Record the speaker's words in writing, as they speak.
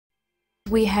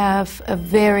we have a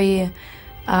very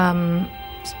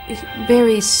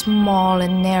small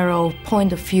and narrow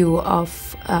point of view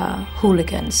of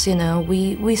hooligans. You know,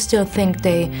 we still think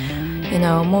they, you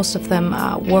know, most of them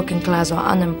are working class or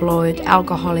unemployed,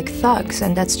 alcoholic thugs,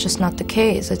 and that's just not the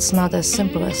case. It's not as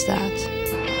simple as that.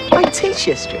 I teach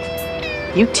history.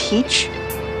 You teach?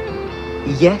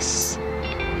 Yes.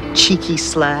 Cheeky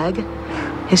slag.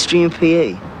 History and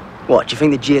PE. What, do you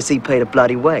think the GSE paid a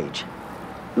bloody wage?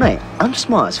 Mate, I'm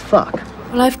smart as fuck.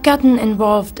 Well, I've gotten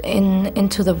involved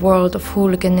into the world of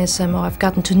hooliganism, or I've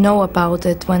gotten to know about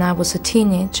it when I was a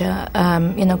teenager,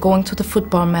 you know, going to the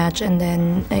football match and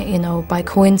then, you know, by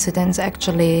coincidence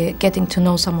actually getting to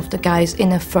know some of the guys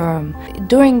in a firm.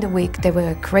 During the week they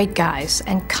were great guys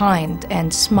and kind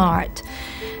and smart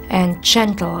and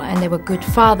gentle, and they were good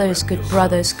fathers, good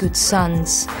brothers, good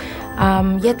sons.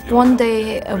 Yet one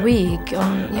day a week,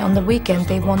 on the weekend,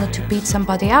 they wanted to beat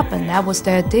somebody up, and that was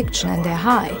their addiction and their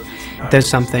high. There's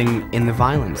something in the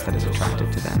violence that is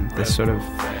attractive to them, this sort of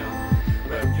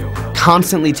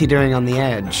constantly teetering on the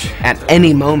edge. At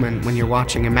any moment when you're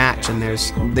watching a match and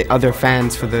there's the other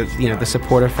fans for the, you know, the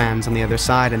supporter fans on the other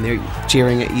side, and they're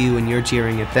jeering at you and you're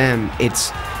jeering at them,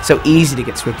 it's so easy to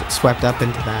get swept up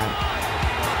into that.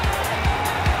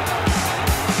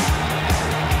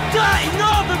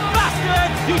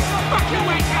 You fucking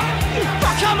wanker!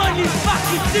 Come on, you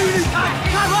fucking Zulu cunt!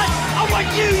 Come on! I want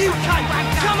you, you cunt!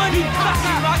 Come on, you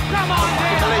fucking right! Come on,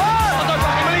 man! I don't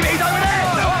fucking believe it! He's over there!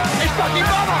 It's fucking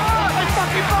Bubba! It's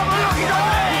fucking Bubba! Look, he's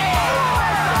over there!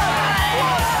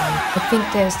 I think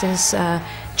there's this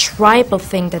tribal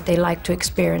thing that they like to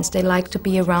experience. They like to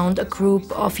be around a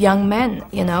group of young men,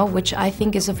 you know, which I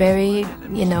think is a very,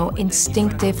 you know,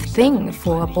 instinctive thing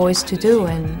for boys to do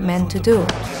and men to do.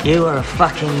 You are a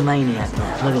fucking maniac,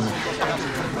 man. Look at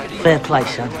me. Fair play,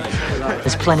 son.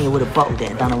 There's plenty who would have bottled it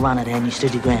and done a runner there and you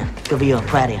stood your ground. Good for you, I'm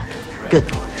proud of you. Good.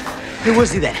 Who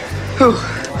was he then? Who?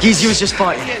 Geezy was just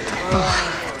fighting.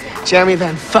 Oh, Jeremy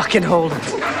Van fucking Holden.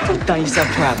 Done yourself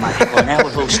proud, mate. Well, now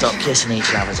we've all stopped kissing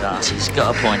each other's asses.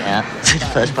 Got to point out to the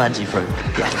first bungee fruit.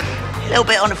 Yeah. A little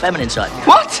bit on the feminine side.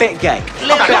 What? Bit gay.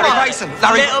 Little Larry bit. Grayson.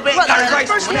 Larry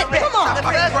Grayson. Come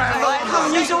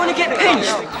on. You don't want to get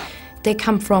pinched. They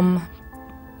come from,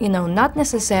 you know, not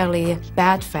necessarily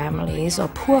bad families or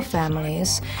poor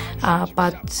families,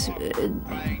 but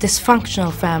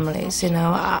dysfunctional families, you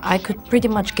know. I could pretty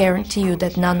much guarantee you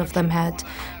that none of them had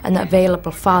an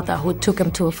available father who took them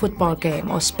to a football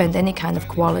game or spent any kind of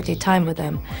quality time with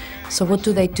them. So what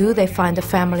do? They find a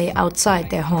family outside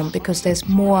their home because there's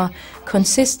more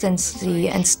consistency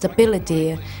and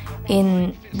stability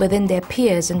within their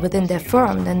peers and within their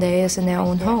firm than there is in their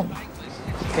own home.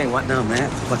 Okay, what now,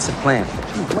 Matt? What's the plan?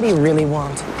 What do you really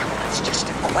want? It's just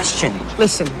a question.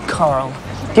 Listen, Carl,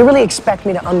 do you really expect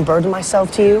me to unburden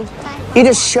myself to you? You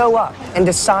just show up and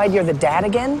decide you're the dad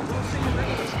again?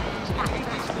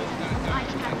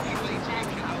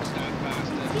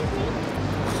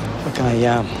 Look,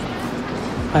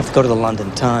 I have to go to the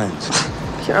London Times.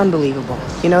 You're unbelievable.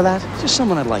 You know that? Just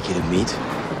someone I'd like you to meet.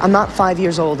 I'm not 5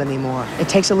 years old anymore. It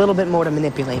takes a little bit more to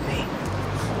manipulate me.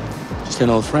 Just an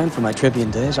old friend from my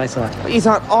Tribune days, I thought. You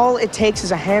thought all it takes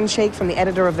is a handshake from the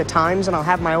editor of the Times and I'll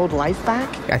have my old life back?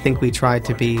 I think we tried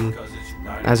to be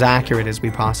as accurate as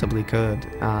we possibly could,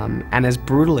 and as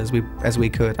brutal as we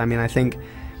could. I mean, I think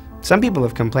some people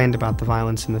have complained about the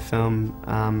violence in the film,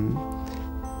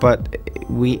 but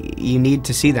you need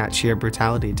to see that sheer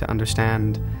brutality to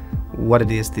understand what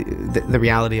it is, the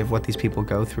reality of what these people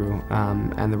go through,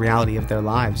 and the reality of their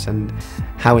lives, and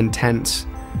how intense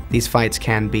these fights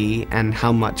can be, and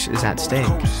how much is at stake.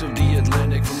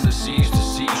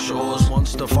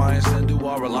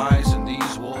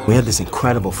 We had this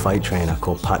incredible fight trainer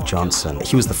called Pat Johnson.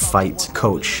 He was the fight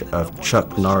coach of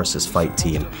Chuck Norris's fight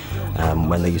team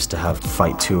when they used to have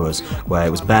fight tours where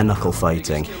it was bare knuckle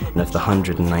fighting, and of the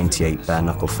 198 bare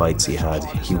knuckle fights he had,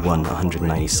 he won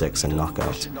 196 in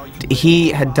knockout. He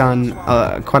had done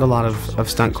quite a lot of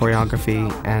stunt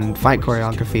choreography and fight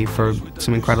choreography for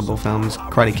some incredible films,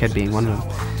 Karate Kid being one of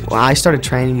them. Well, I started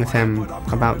training with him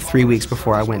about 3 weeks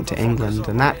before I went to England,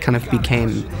 and that kind of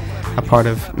became a part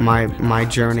of my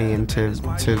journey into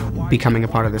becoming a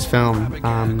part of this film,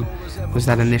 was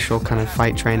that initial kind of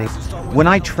fight training. When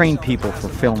I train people for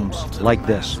films like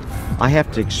this, I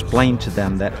have to explain to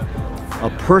them that a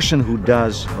person who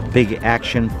does a big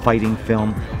action fighting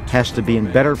film has to be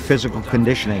in better physical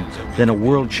conditioning than a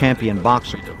world champion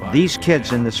boxer. These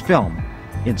kids in this film,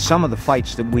 in some of the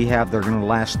fights that we have, they're going to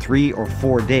last 3 or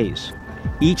 4 days.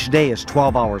 Each day is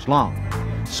 12 hours long.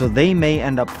 So they may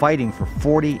end up fighting for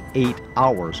 48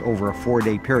 hours over a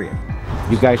 4-day period.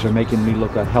 You guys are making me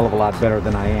look a hell of a lot better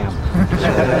than I am.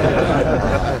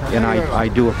 And I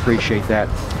do appreciate that.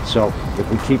 So if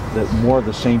we keep more of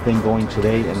the same thing going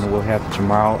today, and we'll have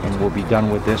tomorrow, and we'll be done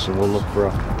with this, and we'll look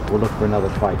for another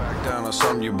fight. Down on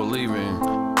something you believe in,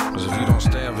 because if you don't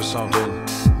stand for something,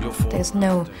 you'll fall. There's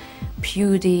no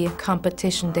beauty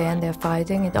competition there, and they're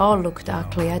fighting. It all looked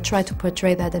ugly. I tried to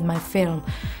portray that in my film.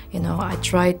 You know, I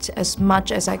tried as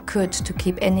much as I could to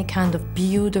keep any kind of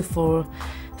beautiful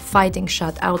fighting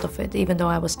shot out of it, even though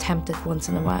I was tempted once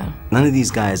in a while. None of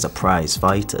these guys are prize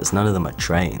fighters. None of them are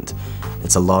trained.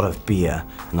 It's a lot of beer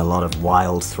and a lot of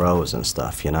wild throws and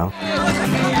stuff, you know? Yeah,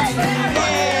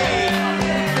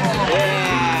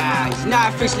 he's now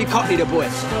officially Cockney, the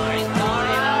boys.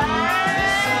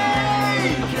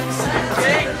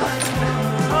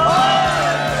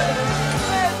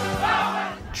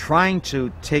 Trying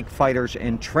to take fighters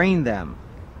and train them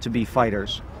to be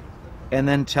fighters, and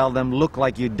then tell them, look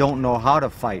like you don't know how to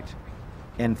fight,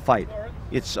 and fight.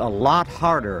 It's a lot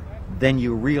harder than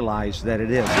you realize that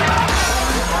it is.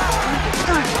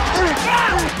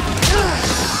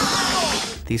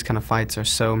 These kind of fights are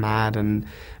so mad and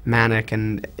manic,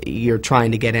 and you're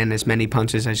trying to get in as many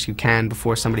punches as you can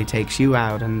before somebody takes you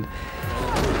out, and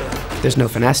there's no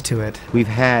finesse to it. We've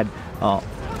had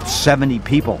 70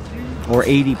 people or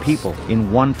 80 people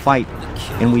in one fight,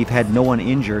 and we've had no one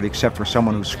injured except for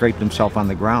someone who scraped himself on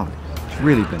the ground. It's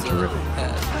really been terrific.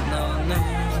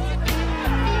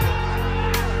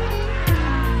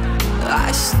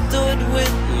 I stood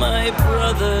with my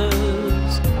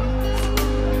brothers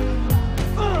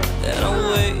and I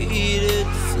waited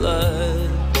flood.